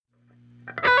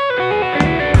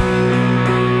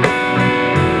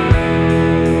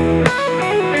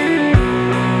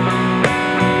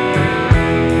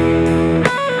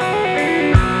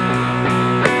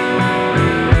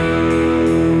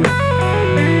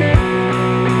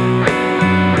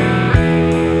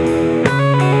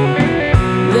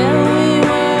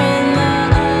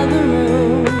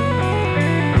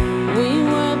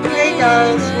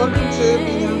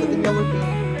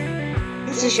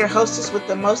hostess with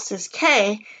the mostest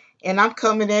K, and I'm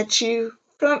coming at you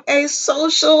from a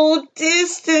social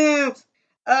distance.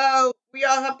 We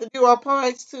all have to do our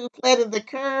parts to flatten the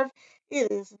curve. It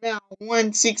is now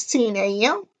 1:16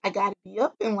 a.m. I gotta be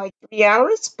up in like 3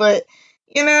 hours, but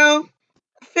I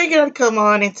figured I'd come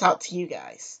on and talk to you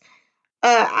guys.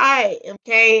 I am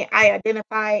Kay. I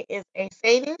identify as a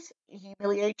sadist,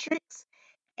 humiliatrix,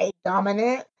 a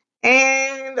dominant,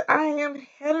 and I am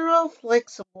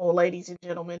heteroflexible, ladies and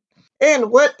gentlemen.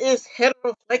 And what is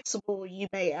heteroflexible, you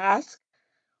may ask?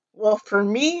 Well, for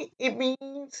me, it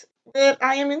means that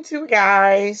I am into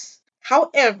guys.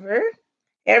 However,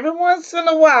 every once in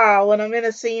a while, when I'm in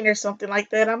a scene or something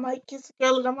like that, I might kiss a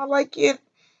girl and I might like it.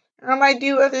 I might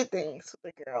do other things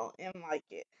with a girl and like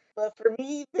it. But for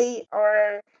me, they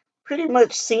are pretty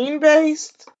much scene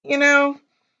based.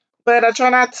 But I try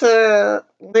not to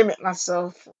limit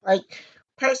myself. Like,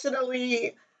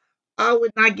 personally, I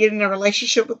would not get in a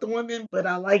relationship with a woman, but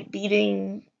I like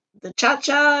beating the cha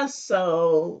cha,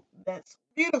 so that's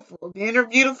beautiful. Men are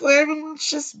beautiful, everyone's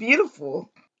just beautiful.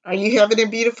 Are you having a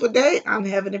beautiful day? I'm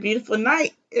having a beautiful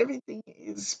night. Everything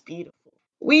is beautiful.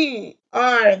 We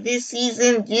are this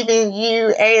season giving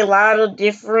you a lot of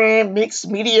different mixed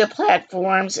media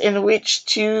platforms in which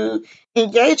to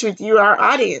engage with you, our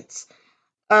audience.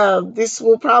 This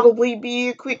will probably be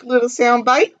a quick little sound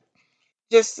bite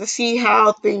just to see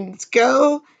how things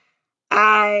go.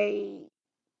 I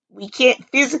We can't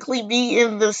physically be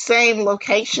in the same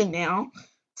location now,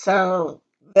 so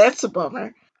that's a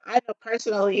bummer. I know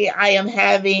personally I am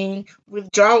having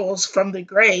withdrawals from the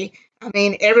gray. I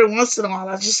mean, every once in a while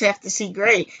I just have to see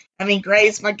Gray. I mean, Gray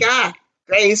is my guy.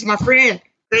 Gray is my friend.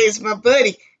 Gray is my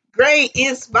buddy. Gray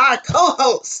is my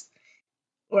co-host,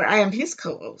 or I am his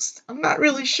co-host. I'm not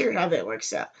really sure how that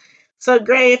works out. So,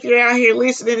 Gray, if you're out here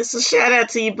listening, it's a shout out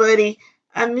to you, buddy.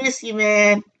 I miss you,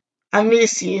 man. I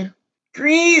miss you.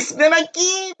 Greece, ven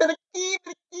aquí,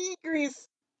 Greece.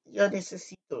 Yo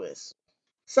necesito eso.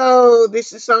 So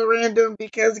this is so random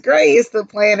because Gray is the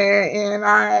planner and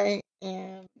I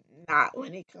am not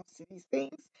when it comes to these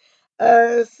things.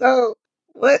 So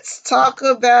let's talk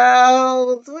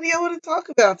about what do y'all want to talk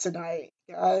about tonight,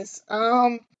 guys?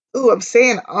 Ooh, I'm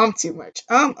saying too much.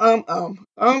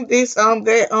 This,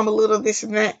 that, a little this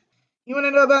and that. You want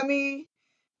to know about me?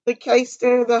 The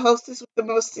Kster, the hostess with the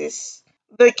mostest,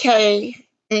 the K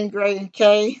in Gray and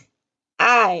K.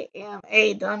 I am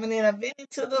a dominant. I've been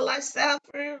into the lifestyle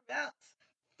for about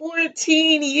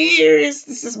 14 years.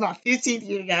 This is my 15th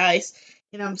year, guys.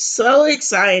 And I'm so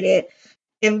excited.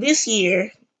 And this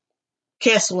year,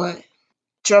 guess what?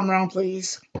 Drum roll,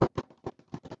 please.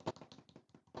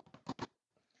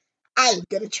 I'm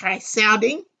going to try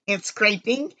sounding and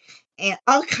scraping and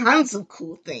all kinds of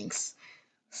cool things.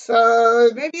 So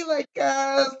maybe like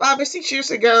 5 or 6 years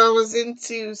ago, I was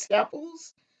into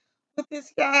scalpels with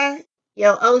this guy.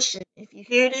 Yo, Ocean, if you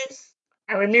hear this,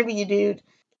 I remember you, dude.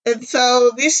 And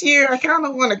so this year, I kind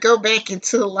of want to go back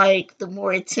into like the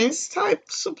more intense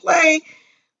types of play.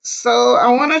 So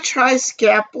I want to try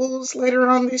scalpels later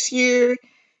on this year,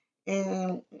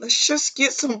 and let's just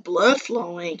get some blood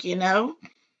flowing. And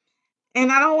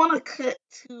I don't want to cut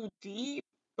too deep,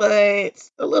 but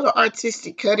a little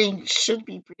artistic cutting should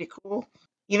be pretty cool.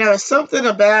 It's something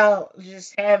about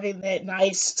just having that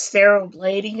nice sterile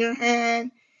blade in your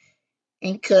hand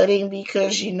and cutting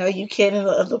because you can and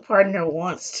the other partner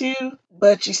wants to,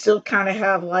 but you still kind of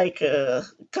have like a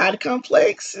god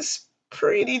complex. It's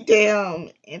pretty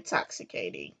damn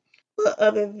intoxicating. But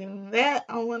other than that,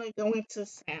 I want to go into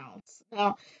sounds.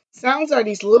 Now, sounds are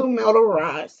these little metal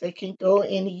rods that can go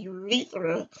in the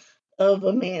urethra of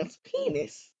a man's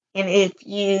penis. And if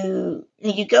you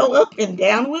go up and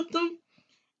down with them,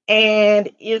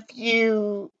 and if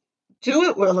you do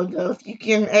it well enough, you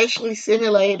can actually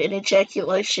simulate an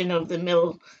ejaculation of the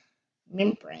middle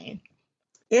membrane.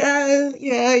 Yeah,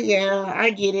 yeah, yeah.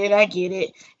 I get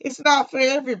it. It's not for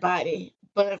everybody,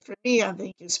 but for me, I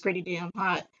think it's pretty damn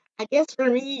hot. I guess for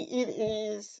me, it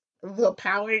is the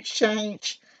power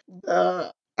exchange.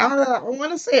 I don't know, I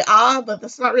want to say but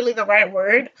that's not really the right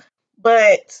word.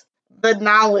 But the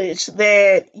knowledge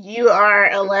that you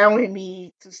are allowing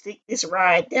me to stick this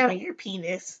rod down your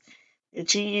penis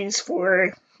that you use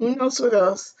for who knows what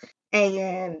else,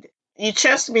 and you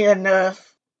trust me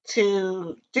enough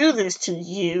to do this to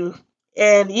you,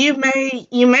 and you may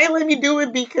let me do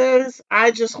it because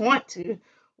I just want to,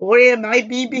 or it might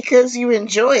be because you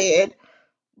enjoy it.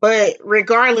 But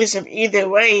regardless of either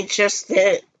way, just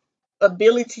that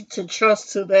ability to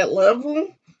trust to that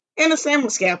level, and the same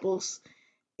with scalpels,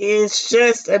 is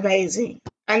just amazing.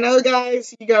 I know,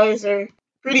 guys, you guys are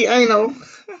pretty anal.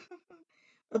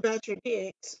 about your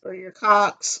dicks or your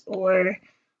cocks or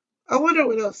I wonder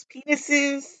what else.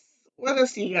 Penises. What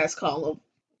else do you guys call them?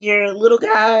 Your little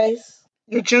guys,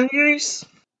 your juniors.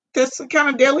 That's a kind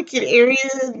of delicate area.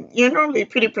 You're normally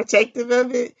pretty protective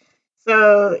of it.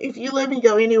 So if you let me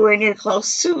go anywhere near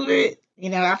close to it,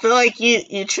 I feel like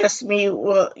you trust me.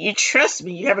 Well, you trust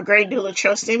me. You have a great deal of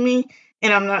trust in me,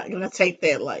 and I'm not gonna take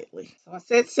that lightly. So I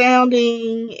said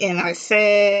sounding, and I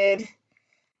said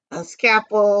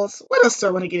scalpels. What else do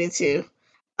I want to get into?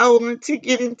 I want to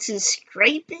get into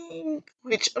scraping,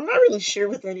 which I'm not really sure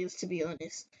what that is, to be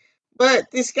honest.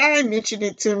 But this guy mentioned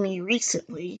it to me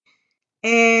recently,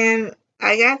 and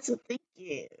I got to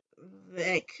thinking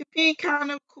that could be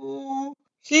kind of cool.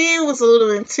 He was a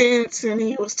little intense, and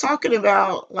he was talking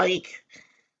about like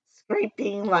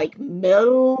scraping like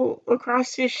metal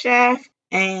across his shaft,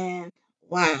 and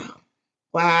wow,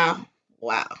 wow,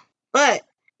 wow. But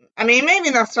I mean,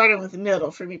 maybe not starting with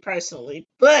metal for me personally,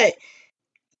 but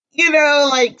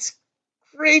like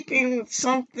scraping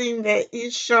something that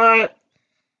is sharp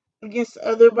against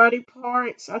other body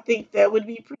parts. I think that would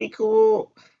be pretty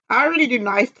cool. I already do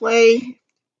knife play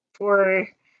for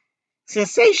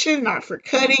sensation, not for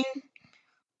cutting.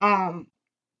 Um,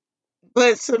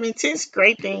 but some intense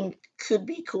scraping could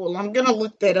be cool. I'm gonna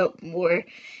look that up more.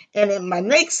 And in my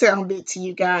next sound bit to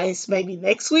you guys, maybe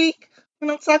next week,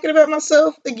 when I'm talking about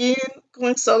myself again,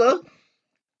 going solo,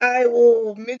 I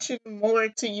will mention more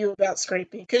to you about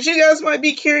scraping because you guys might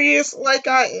be curious like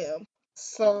I am.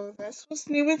 So that's what's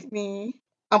new with me.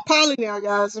 I'm Polly now,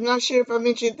 guys. I'm not sure if I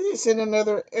mentioned this in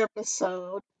another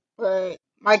episode, but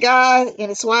my guy and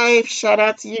his wife, shout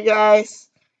out to you guys.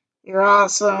 You're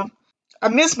awesome. I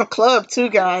miss my club too,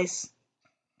 guys.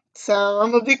 So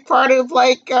I'm a big part of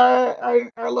like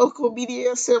our local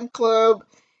BDSM club,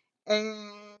 and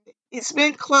it's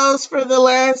been closed for the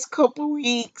last couple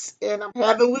weeks, and I'm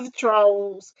having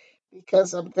withdrawals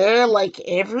because I'm there like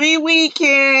every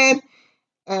weekend,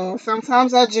 and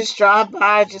sometimes I just drive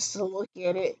by just to look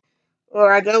at it,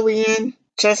 or I go in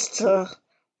just to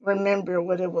remember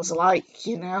what it was like,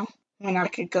 when I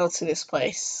could go to this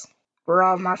place where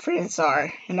all my friends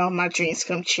are and all my dreams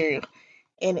come true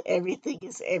and everything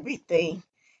is everything.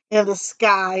 And the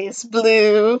sky is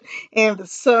blue, and the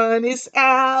sun is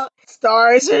out,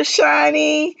 stars are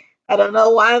shining. I don't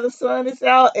know why the sun is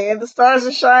out and the stars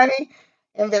are shining.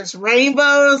 And there's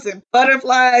rainbows and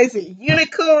butterflies and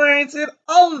unicorns and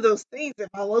all of those things at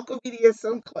my local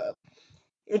BDSM club.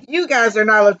 If you guys are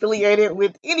not affiliated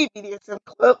with any BDSM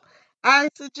club, I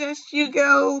suggest you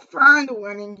go find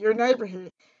one in your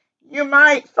neighborhood. You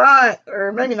might find,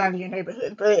 or maybe not in your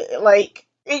neighborhood, but like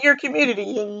in your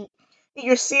community, in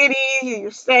your city, in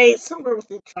your state, somewhere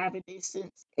within driving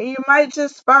distance. And you might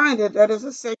just find that is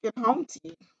a second home to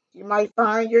you. You might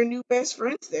find your new best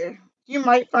friends there. You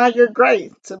might find your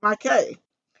Gray to my K.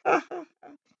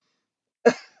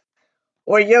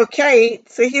 Or your K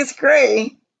to his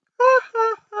Gray.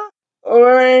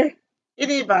 Or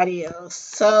anybody else.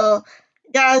 So,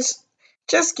 guys,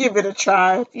 just give it a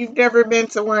try. If you've never been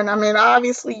to one, I mean,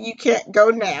 obviously you can't go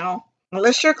now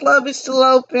unless your club is still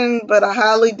open, but I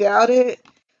highly doubt it.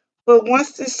 But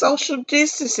once this social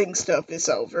distancing stuff is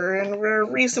over and we're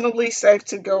reasonably safe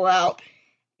to go out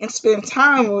and spend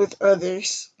time with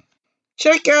others,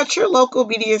 check out your local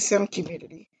BDSM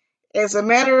community. As a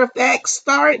matter of fact,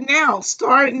 start now.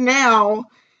 Start now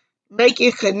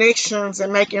making connections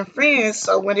and making friends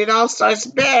so when it all starts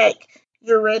back,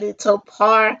 you're ready to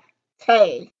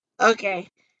partay. Okay,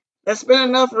 that's been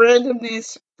enough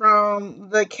randomness from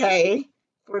the K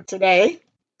for today.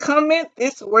 Comment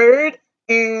this word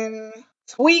and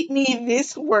tweet me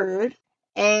this word,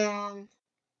 and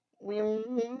we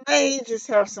may just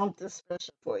have something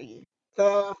special for you.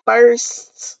 The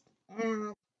first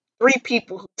three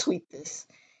people who tweet this.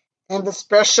 And the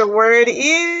special word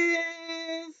is.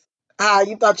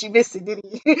 You thought you missed it,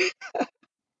 didn't you?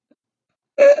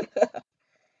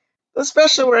 The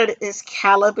special word is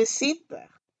calabacita.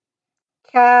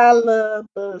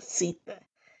 Calabacita.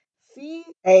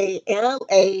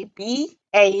 Calabacita.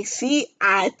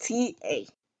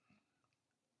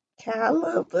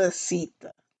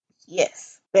 Calabacita.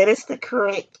 Yes, that is the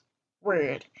correct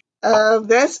word.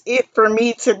 That's it for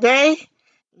me today.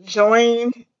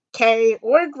 Join Kay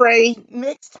or Gray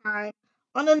next time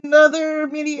on another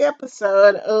mini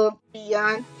episode of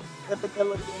Beyond the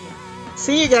Fidelity Game.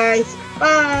 See you guys.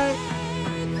 Bye.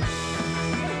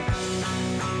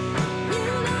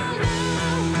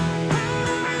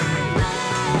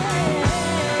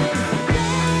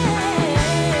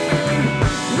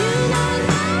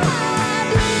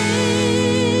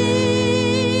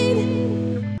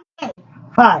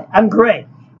 Hi, I'm Gray.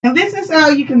 And this is how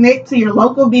you connect to your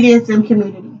local BDSM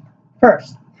community.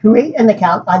 First, create an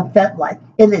account on FetLife.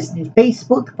 It is the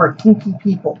Facebook for kinky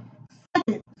people.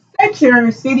 Set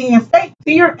your city and state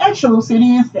to your actual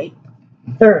city and state.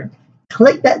 Third,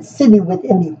 click that city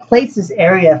within the Places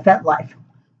area of FetLife.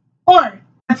 Or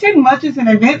attend matches and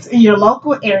events in your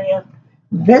local area.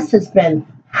 This has been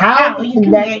How to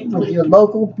Connect with your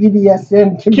local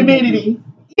BDSM community.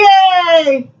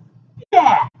 Yay!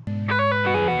 Yeah!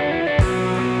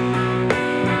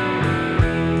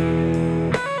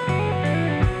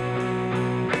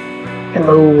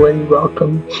 Hello and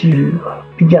welcome to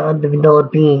Beyond the Vanilla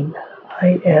Bean.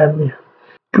 I am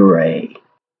Gray,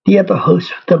 the other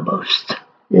host with the most.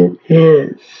 It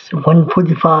is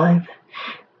 1:45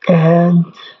 and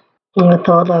I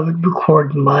thought I would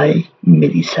record my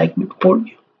MIDI segment for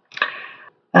you.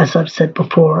 As I've said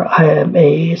before, I am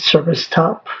a service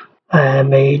top, I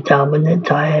am a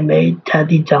dominant, I am a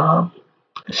daddy dom,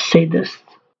 a sadist,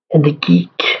 and a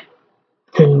geek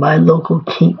within my local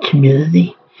kink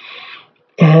community.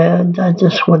 And I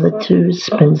just wanted to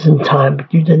spend some time with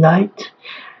you tonight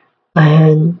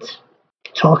and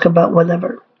talk about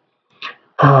whatever.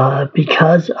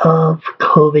 Because of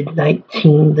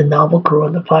COVID-19, the novel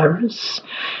coronavirus,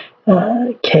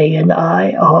 Kay and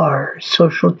I are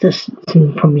social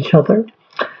distancing from each other,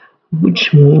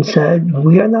 which means that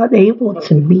we are not able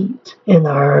to meet in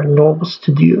our normal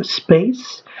studio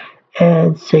space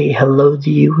and say hello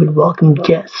to you and welcome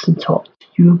guests and talk to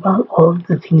you about all of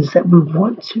the things that we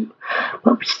want to.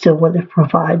 But we still want to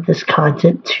provide this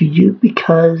content to you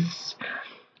because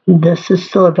this is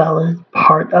still a valid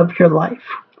part of your life.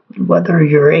 Whether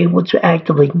you're able to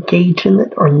actively engage in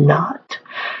it or not,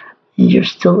 you're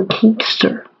still a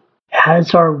kinkster,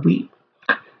 as are we.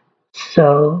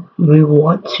 So we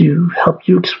want to help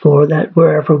you explore that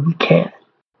wherever we can.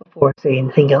 Before I say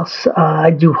anything else,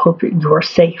 I do hope that you are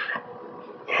safe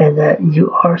and that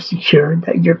you are secure,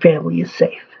 that your family is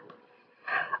safe.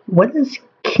 What does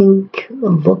kink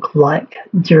look like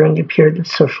during a period of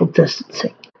social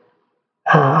distancing?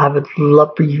 I would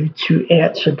love for you to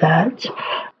answer that.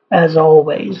 As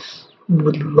always, we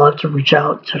would love to reach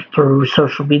out through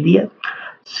social media.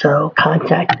 So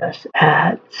contact us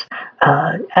at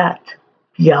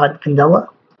Beyond Vanilla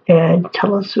and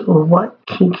tell us what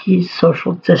kinky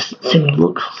social distancing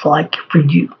looks like for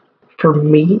you. For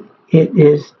me, it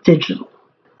is digital.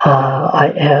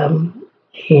 I am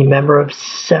a member of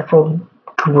several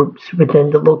groups within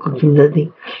the local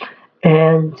community,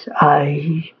 and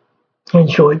I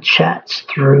enjoy chats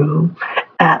through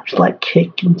apps like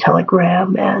Kink and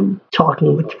Telegram and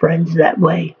talking with friends that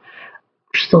way.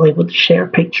 We're still able to share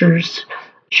pictures,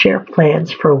 share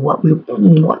plans for what we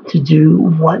want to do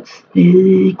once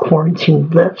the quarantine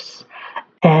lifts,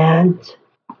 and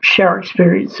share our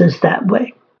experiences that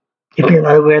way. If you're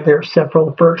not aware, there are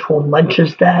several virtual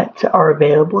munches that are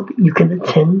available that you can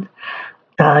attend.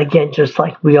 Again, just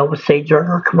like we always say during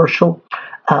our commercial,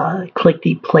 click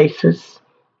the places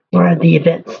or the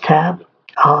events tab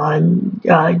on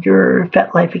your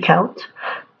FetLife account,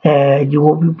 and you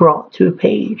will be brought to a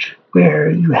page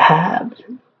where you have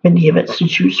many events to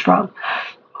choose from.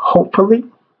 Hopefully,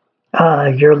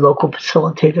 your local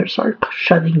facilitators are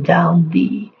shutting down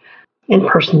the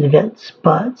in-person events,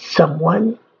 but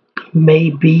someone may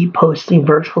be posting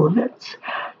virtual events.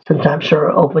 Sometimes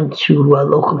they're open to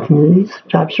local communities,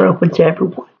 sometimes they're open to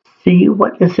everyone. See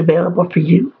what is available for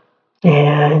you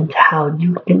and how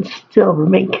you can still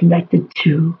remain connected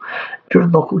to your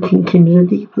local kink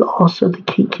community, but also the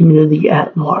kink community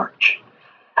at large.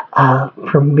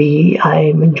 For me,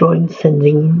 I'm enjoying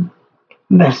sending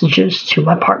messages to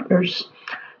my partners,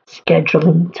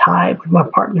 scheduling time with my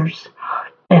partners,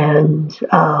 and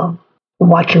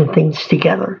watching things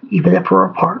together, even if we're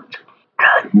apart.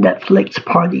 Netflix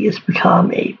Party has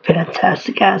become a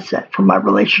fantastic asset for my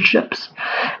relationships,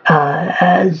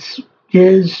 as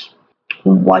is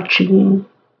watching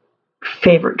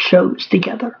favorite shows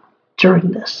together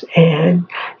during this and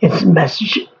instant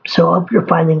messaging. So I hope you're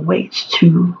finding ways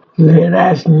to live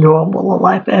as normal a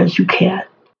life as you can.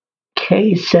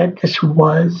 Kay said this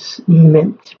was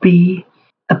meant to be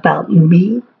about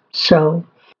me, so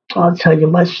I'll tell you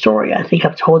my story. I think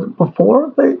I've told it before,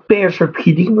 but it bears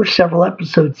repeating. We're several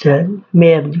episodes in, may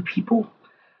have new people.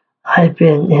 I've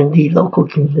been in the local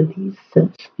community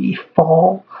since the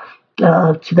fall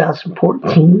of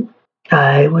 2014.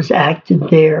 I was active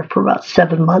there for about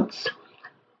 7 months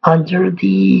under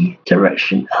the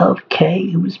direction of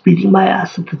Kay, who was beating my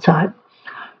ass at the time.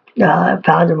 I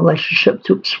found a relationship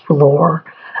to explore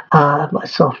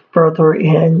myself further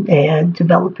in and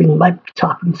developing my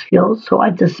topping skills. So I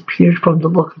disappeared from the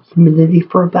local community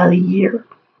for about a year.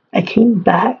 I came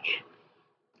back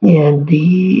in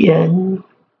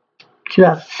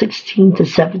 2016 to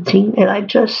 17, and I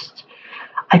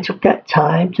took that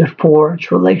time to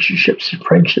forge relationships and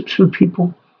friendships with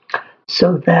people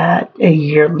so that a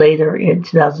year later in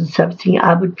 2017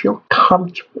 I would feel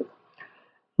comfortable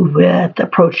with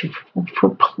approaching people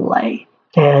for play.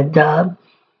 And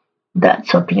that's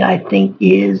something I think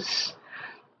is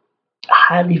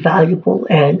highly valuable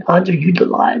and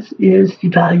underutilized is the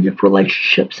value of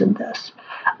relationships in this.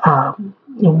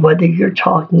 Whether you're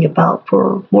talking about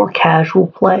for more casual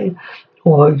play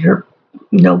or you're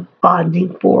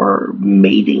bonding for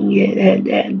mating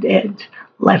and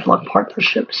lifelong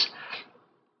partnerships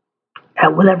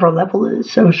at whatever level it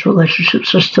is, those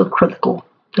relationships are still critical.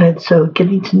 And so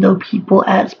getting to know people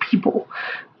as people,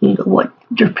 what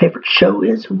your favorite show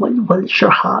is, what is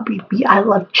your hobby. Me, I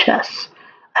love chess.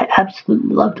 I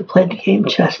absolutely love to play the game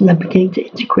chess, and I'm beginning to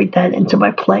integrate that into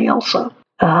my play also.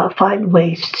 Find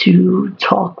ways to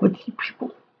talk with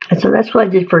people. And so that's what I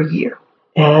did for a year.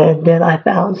 And then I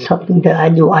found something that I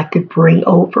knew I could bring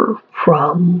over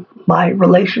from my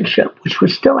relationship, which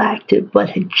was still active but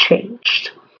had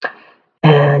changed.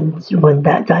 And when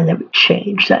that dynamic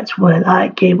changed, that's when I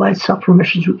gave myself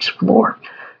permission to explore.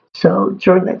 So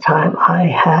during that time, I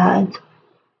had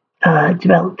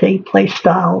developed a play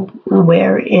style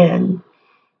wherein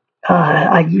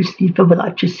I used the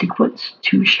Fibonacci sequence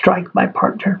to strike my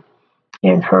partner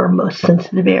in her most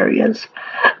sensitive areas.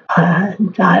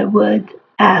 And I would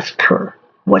ask her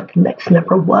what the next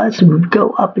number was, and we would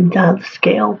go up and down the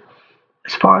scale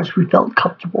as far as we felt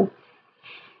comfortable.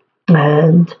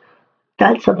 And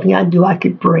that's something I knew I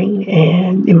could bring,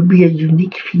 and it would be a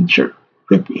unique feature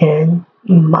within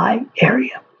my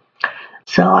area.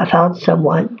 So I found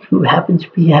someone who happened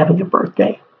to be having a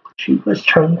birthday. She was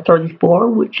turning 34,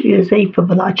 which is a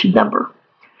Fibonacci number.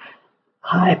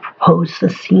 I proposed the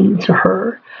scene to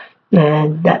her,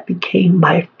 and that became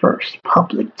my first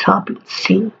public topic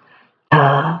scene.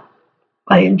 I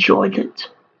enjoyed it,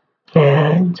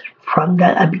 and from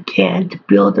that I began to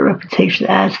build a reputation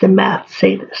as the math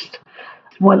sadist.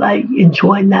 What I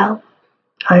enjoy now,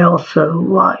 I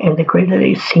also integrated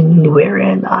a scene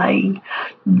wherein I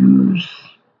use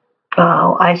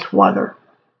ice water,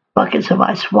 buckets of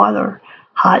ice water,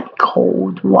 hot,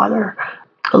 cold water,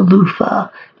 loofah,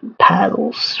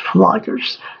 paddles,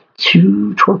 floggers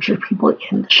to torture people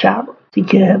in the shower to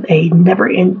give a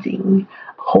never-ending,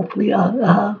 hopefully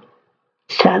a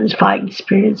satisfying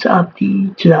experience of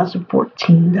the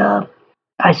 2014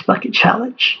 Ice Bucket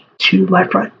Challenge to my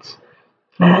friends.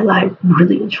 And I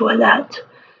really enjoy that.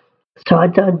 So I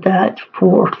did that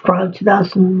from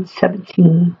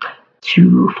 2017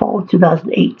 to fall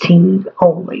 2018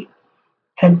 only.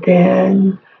 And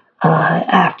then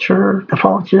after the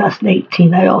fall of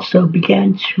 2018, I also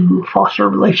began to foster a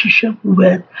relationship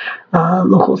with a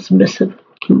local submissive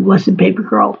who was a baby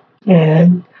girl.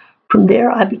 And from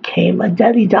there, I became a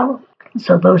daddy dom.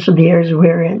 So those are the areas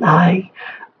wherein I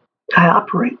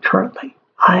operate currently.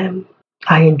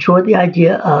 I enjoy the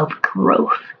idea of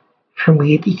growth. For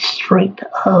me, the strength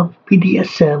of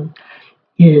BDSM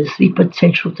is the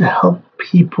potential to help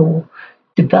people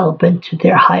develop into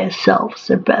their highest selves,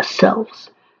 their best selves.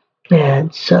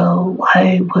 And so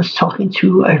I was talking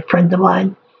to a friend of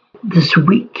mine this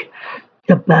week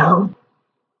about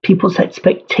people's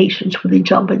expectations when they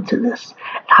jump into this.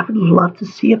 I would love to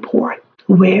see a point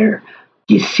where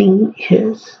the scene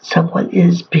is someone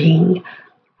is being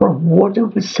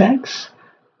rewarded with sex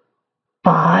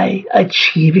by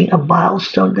achieving a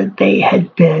milestone that they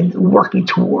had been working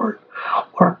toward,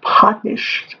 or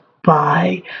punished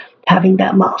by having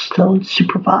that milestone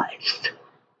supervised,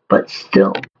 but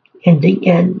still ending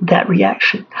in that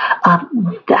reaction.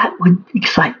 That would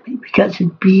excite me because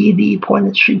it'd be the porn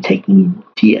industry taking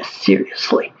DS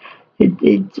seriously.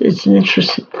 It's an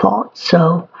interesting thought.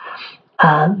 So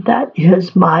that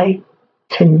is my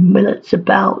 10 minutes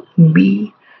about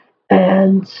me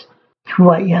and who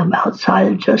I am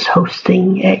outside of just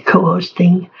hosting and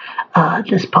co-hosting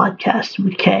this podcast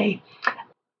with Kay.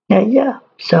 And yeah,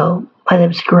 so my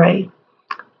name's Gray.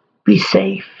 Be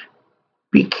safe,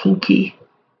 be kinky,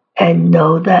 and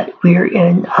know that we're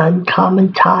in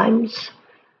uncommon times,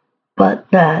 but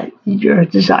that your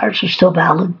desires are still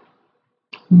valid.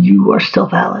 You are still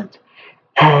valid.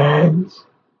 And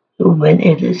when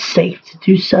it is safe to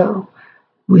do so,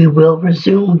 we will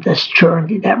resume this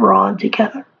journey that we're on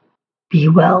together. Be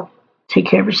well. Take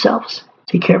care of yourselves.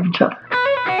 Take care of each other.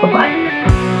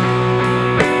 Bye-bye.